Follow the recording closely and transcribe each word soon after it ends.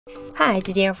Hi,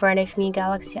 today in front of me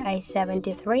Galaxy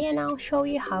A73 and I'll show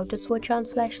you how to switch on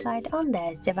flashlight on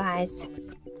this device.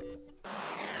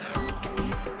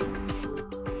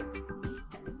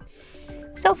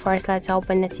 So first let's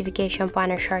open notification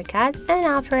panel shortcut, and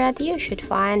after that you should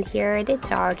find here the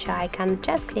torch icon.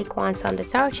 Just click once on the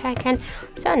torch icon.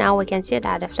 So now we can see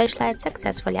that the flashlight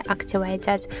successfully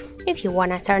activated. If you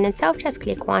wanna turn it off, just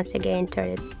click once again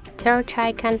to the torch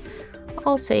icon.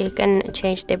 Also, you can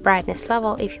change the brightness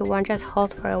level if you want. Just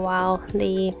hold for a while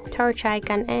the torch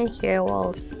icon and here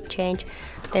we'll change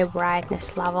the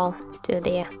brightness level to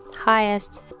the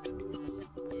highest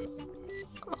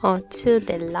or to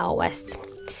the lowest.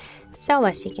 So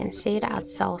as you can see,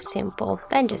 that's so simple.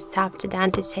 Then just tap to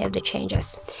done to save the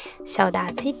changes. So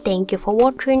that's it. Thank you for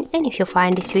watching, and if you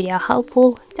find this video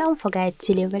helpful, don't forget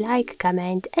to leave a like,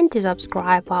 comment and to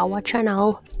subscribe our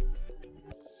channel.